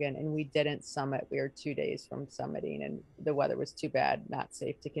Mount Logan and we didn't summit. We were 2 days from summiting and the weather was too bad, not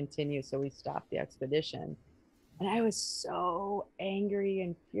safe to continue. So we stopped the expedition. And I was so angry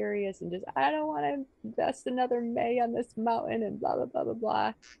and furious and just, I don't want to invest another May on this mountain and blah, blah, blah, blah, blah.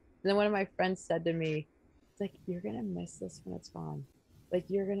 And then one of my friends said to me, it's like, you're going to miss this when it's gone. Like,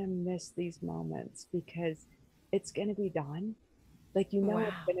 you're going to miss these moments because it's going to be done. Like, you know,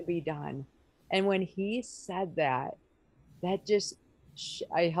 it's Wow. going to be done. And when he said that, that just,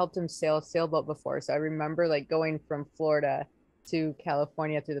 I helped him sail a sailboat before. So I remember like going from Florida to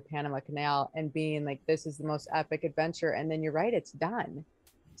California through the Panama Canal and being like, this is the most epic adventure. And then you're right, it's done.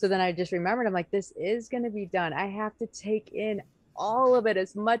 So then I just remembered, I'm like, this is going to be done. I have to take in all of it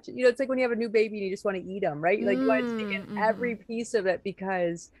as much, you know, it's like when you have a new baby and you just want to eat them, right? Like you want to take in Mm-hmm. every piece of it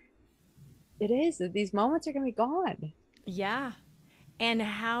because it is, these moments are going to be gone. Yeah. And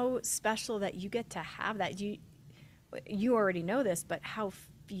how special that you get to have that. You already know this, but how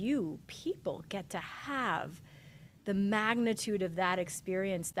few people get to have the magnitude of that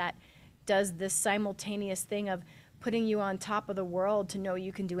experience that does this simultaneous thing of putting you on top of the world to know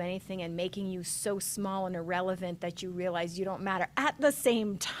you can do anything and making you so small and irrelevant that you realize you don't matter at the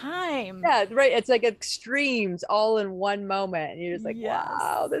same time. Yeah, right. It's like extremes all in one moment. And you're just like, Yes.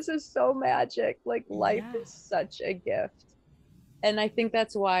 wow, this is so magic. Like life Yeah. is such a gift. And I think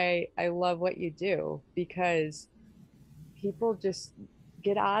that's why I love what you do because people just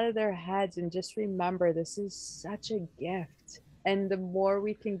get out of their heads and just remember this is such a gift. And the more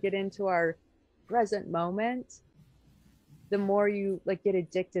we can get into our present moment, the more you like get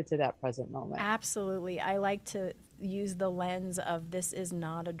addicted to that present moment. Absolutely. I like to use the lens of this is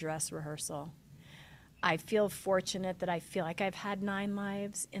not a dress rehearsal. I feel fortunate that I feel like I've had 9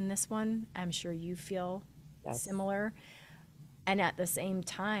 lives in this one. I'm sure you feel Yes. similar. And at the same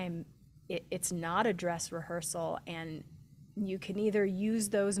time, it's not a dress rehearsal. And you can either use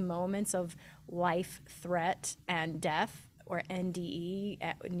those moments of life threat and death or NDE,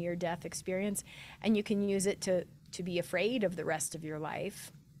 near death experience, and you can use it to be afraid of the rest of your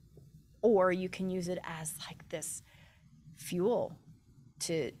life, or you can use it as like this fuel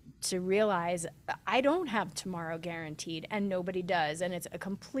to realize I don't have tomorrow guaranteed and nobody does, and it's a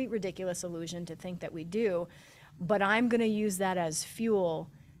complete ridiculous illusion to think that we do, but I'm going to use that as fuel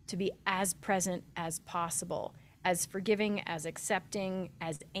to be as present as possible, as forgiving, as accepting,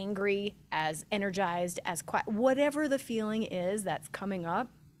 as angry, as energized, as quiet, whatever the feeling is that's coming up.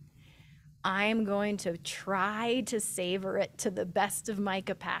 I'm going to try to savor it to the best of my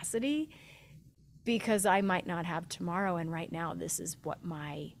capacity because I might not have tomorrow. And right now, this is what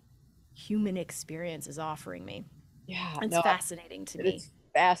my human experience is offering me. Yeah, It's no, fascinating to me. it's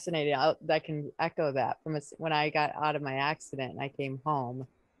fascinating. I can echo that from when I got out of my accident and I came home.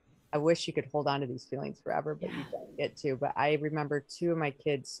 I wish you could hold on to these feelings forever, but you Yeah. don't get to. But I remember two of my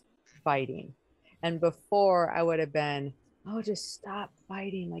kids fighting. And before I would have been, oh, just stop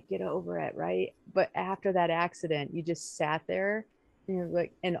fighting, like get over it, right? But after that accident, you just sat there and you're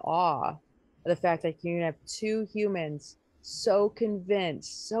like in awe of the fact that you have two humans so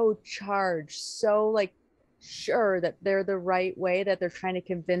convinced, so charged, so like sure that they're the right way, that they're trying to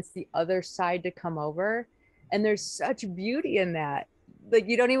convince the other side to come over. And there's such beauty in that. Like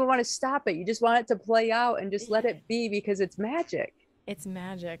you don't even want to stop it. You just want it to play out and just let it be because it's magic. It's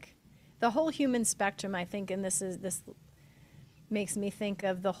magic. The whole human spectrum, I think, and this makes me think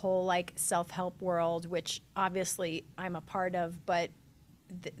of the whole like self-help world, which obviously I'm a part of, but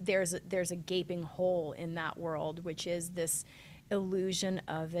there's a gaping hole in that world, which is this illusion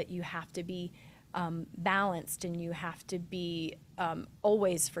of that you have to be balanced, and you have to be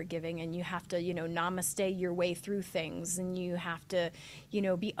always forgiving, and you have to, namaste your way through things, and you have to,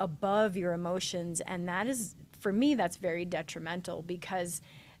 be above your emotions. And that is, for me, that's very detrimental, because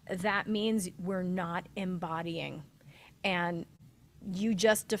that means we're not embodying. And you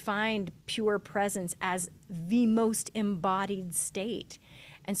just defined pure presence as the most embodied state.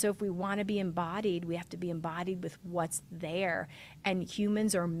 And so if we want to be embodied, we have to be embodied with what's there. And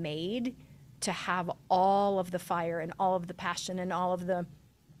humans are made to have all of the fire and all of the passion and all of the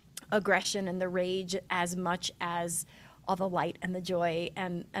aggression and the rage, as much as all the light and the joy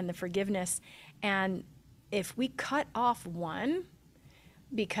and the forgiveness. And if we cut off one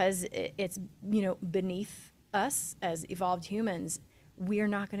because it's, beneath us as evolved humans, we're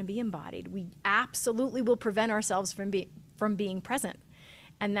not going to be embodied. We absolutely will prevent ourselves from being present.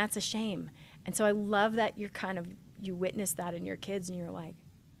 And that's a shame. And so I love that you witness that in your kids, and you're like,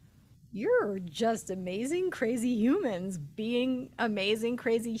 you're just amazing, crazy humans being amazing,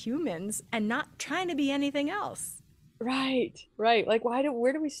 crazy humans, and not trying to be anything else. Right, right. Like, where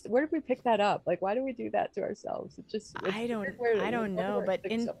did we pick that up? Like, why do we do that to ourselves? It's I don't, weird where I don't know, where it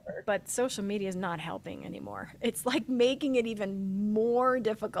sticks somewhere. but social media is not helping anymore. It's like making it even more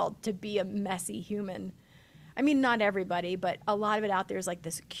difficult to be a messy human. I mean, not everybody, but a lot of it out there is like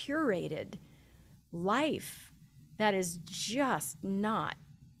this curated life that is just not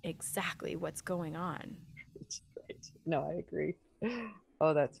exactly what's going on. Right. No, I agree.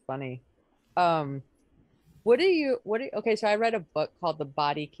 Oh, that's funny. Um, what do you, okay, so I read a book called The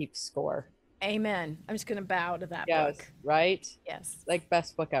Body Keeps Score. Amen. I'm just going to bow to that Yes, book. right? Yes. Like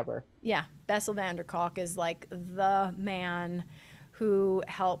best book ever. Yeah. Bessel van der Kolk is like the man who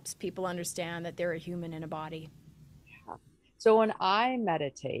helps people understand that they're a human in a body. So when I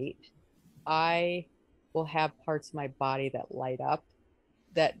meditate, I will have parts of my body that light up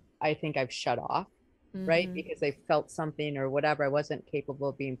that I think I've shut off, right? Mm-hmm. Because they felt something or whatever. I wasn't capable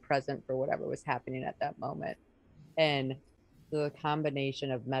of being present for whatever was happening at that moment. And the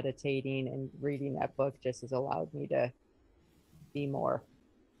combination of meditating and reading that book just has allowed me to be more.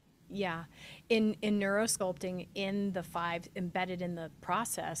 Yeah. In neurosculpting, in the five embedded in the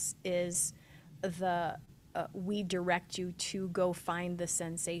process is the we direct you to go find the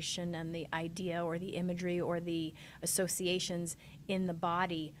sensation and the idea or the imagery or the associations in the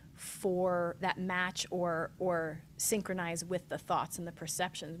body for that match or synchronize with the thoughts and the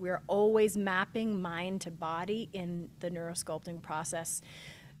perceptions. We're always mapping mind to body in the neurosculpting process,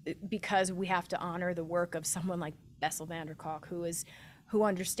 because we have to honor the work of someone like Bessel van der Kolk, who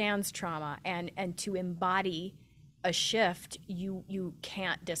understands trauma, and to embody a shift, you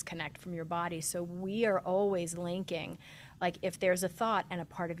can't disconnect from your body. So we are always linking, like if there's a thought and a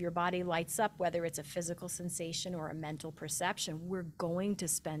part of your body lights up, whether it's a physical sensation or a mental perception, we're going to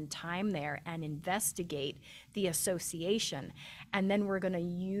spend time there and investigate the association. And then we're going to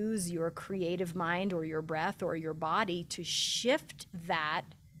use your creative mind or your breath or your body to shift that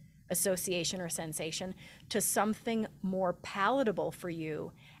association or sensation to something more palatable for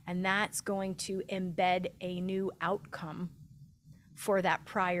you. And that's going to embed a new outcome for that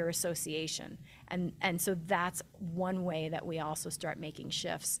prior association. And so that's one way that we also start making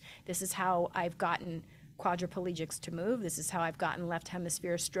shifts. This is how I've gotten quadriplegics to move. This is how I've gotten left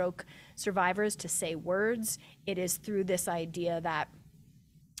hemisphere stroke survivors to say words. It is through this idea that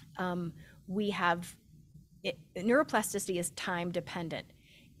neuroplasticity is time dependent.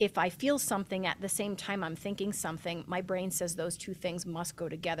 If I feel something at the same time I'm thinking something, my brain says those two things must go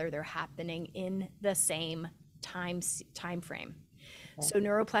together. They're happening in the same time frame. So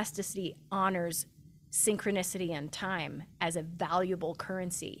neuroplasticity honors synchronicity and time as a valuable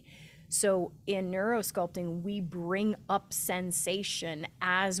currency. So in neurosculpting, we bring up sensation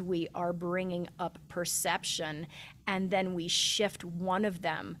as we are bringing up perception, and then we shift one of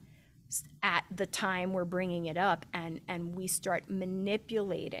them at the time we're bringing it up, and we start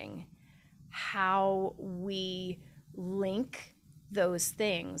manipulating how we link those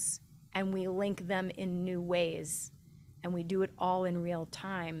things, and we link them in new ways, and we do it all in real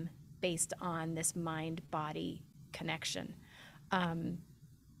time based on this mind-body connection.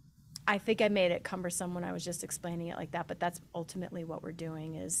 I think I made it cumbersome when I was just explaining it like that, but that's ultimately what we're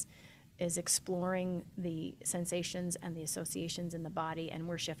doing is exploring the sensations and the associations in the body, and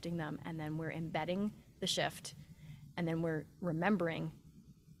we're shifting them, and then we're embedding the shift, and then we're remembering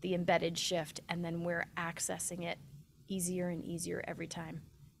the embedded shift, and then we're accessing it easier and easier every time.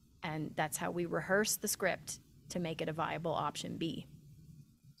 And that's how we rehearse the script to make it a viable option B.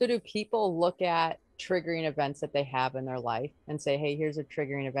 So do people look at triggering events that they have in their life and say, hey, here's a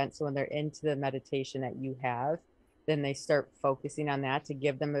triggering event? So when they're into the meditation that you have, then they start focusing on that to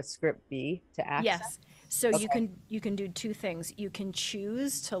give them a script B to access. Yes. So Okay. you can do two things. You can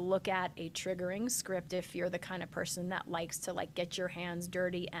choose to look at a triggering script if you're the kind of person that likes to like get your hands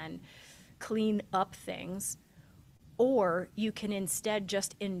dirty and clean up things, or you can instead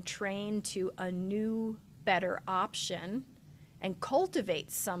just entrain to a new better option and cultivate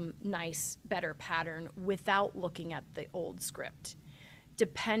some nice better pattern without looking at the old script,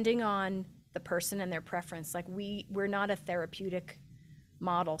 depending on the person and their preference. Like we're not a therapeutic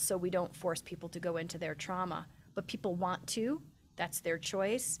model, so we don't force people to go into their trauma, but people want to. That's their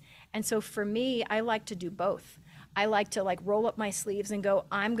choice. And so for me, I like to do both. I like to like roll up my sleeves and go,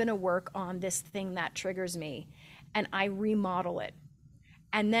 I'm going to work on this thing that triggers me, and I remodel it.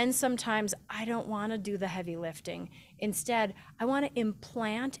 And then sometimes I don't want to do the heavy lifting. Instead, I want to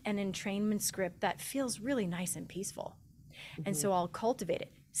implant an entrainment script that feels really nice and peaceful. And Mhm. so I'll cultivate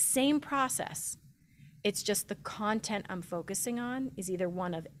it. Same process. It's just the content I'm focusing on is either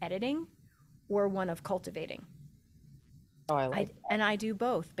one of editing or one of cultivating. Oh, I like that. And I do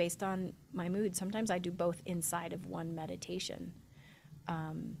both based on my mood. Sometimes I do both inside of one meditation.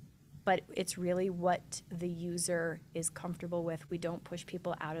 But it's really what the user is comfortable with. We don't push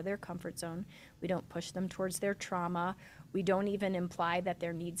people out of their comfort zone. We don't push them towards their trauma. We don't even imply that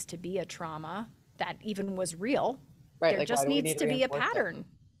there needs to be a trauma that even was real. Right. There Like, why just do we needs need to to be a reinforce it? pattern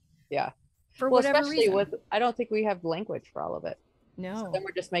Yeah. for Well, whatever especially reason. with, I don't think we have language for all of it. So No. then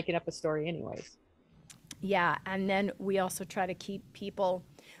we're just making up a story anyways. Yeah, and then we also try to keep people,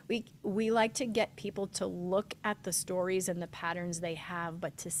 we like to get people to look at the stories and the patterns they have,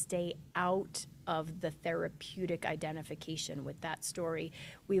 but to stay out of the therapeutic identification with that story.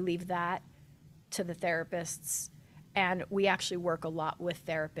 We leave that to the therapists, and we actually work a lot with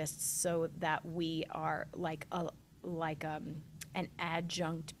therapists so that we are like an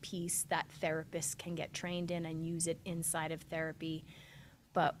adjunct piece that therapists can get trained in and use it inside of therapy,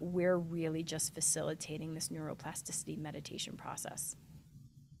 but we're really just facilitating this neuroplasticity meditation process.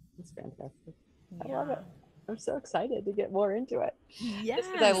 It's fantastic. I love Yeah. it. I'm so excited to get more into it.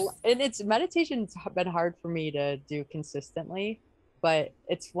 Just because Yes. and it's meditation's been hard for me to do consistently, but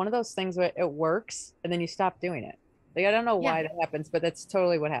it's one of those things where it works and then you stop doing it. Like, I don't know Yeah. why that happens, but that's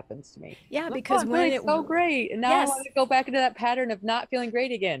totally what happens to me. Yeah, I'm like, oh, because I'm when feeling it, so great. And now I want yes. to go back into that pattern of not feeling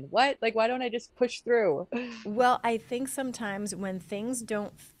great again. What? Like, why don't I just push through? Well, I think sometimes when things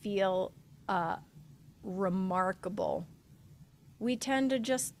don't feel remarkable, we tend to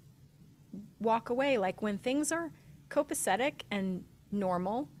just walk away. Like when things are copacetic and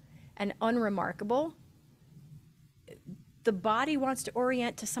normal and unremarkable, the body wants to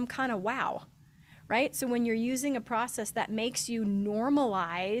orient to some kind of wow, right? So when you're using a process that makes you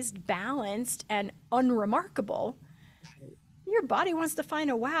normalized, balanced, and unremarkable, your body wants to find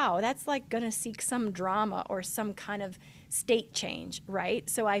a wow. That's like going to seek some drama or some kind of state change, right?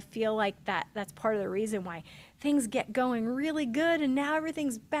 So I feel like that's part of the reason why things get going really good and now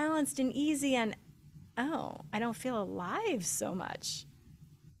everything's balanced and easy, and oh, I don't feel alive so much.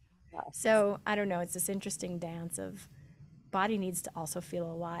 Yes. So I don't know, it's this interesting dance of body needs to also feel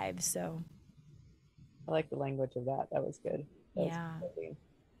alive. So I like the language of that. That was good. That was yeah, good.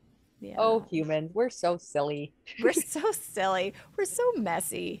 yeah. Oh, humans, we're so silly. We're so silly. We're so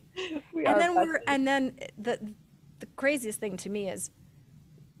messy. We And are then messy. the craziest thing to me is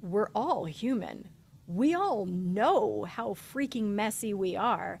we're all human. We all know how freaking messy we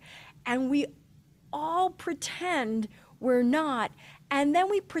are. And we all pretend we're not. And then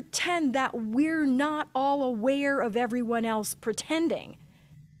we pretend that we're not all aware of everyone else pretending.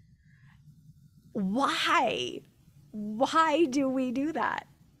 Why? Why do we do that?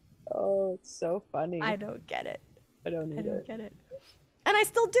 Oh, it's so I funny. don't get it. I don't I don't either. get it. And I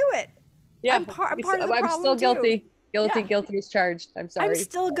still do it. Yeah, I'm part of the I'm problem still too. guilty. Guilty, Yeah. guilty is charged. I'm I'm sorry.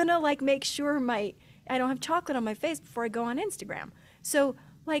 still gonna like make sure I don't have chocolate on my face before I go on Instagram. So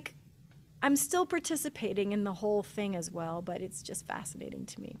like I'm still participating in the whole thing as well, but it's just fascinating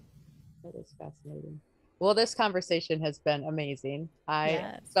to me. That is fascinating. Well, this conversation has been amazing. I am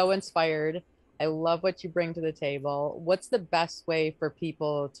Yes. so inspired. I love what you bring to the table. What's the best way for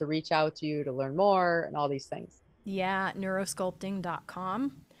people to reach out to you to learn more and all these things? Yeah,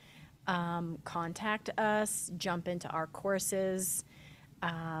 neurosculpting.com. Contact us, jump into our courses,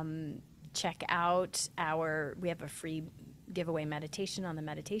 um, check out we have a free giveaway meditation on the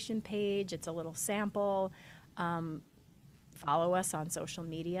meditation page. It's a little sample. Follow us on social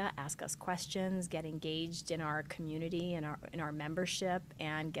media, ask us questions, get engaged in our community and in our membership,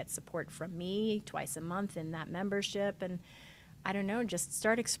 and get support from me twice a month in that membership. And I don't know, just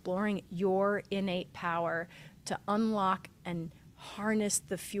start exploring your innate power to unlock and harness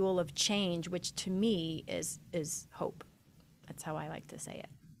the fuel of change, which to me is hope. That's how I like to say it.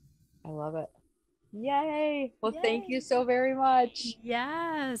 I love it. Yay. Well, thank you Yay. so very much.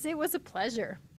 Yes, it was a pleasure.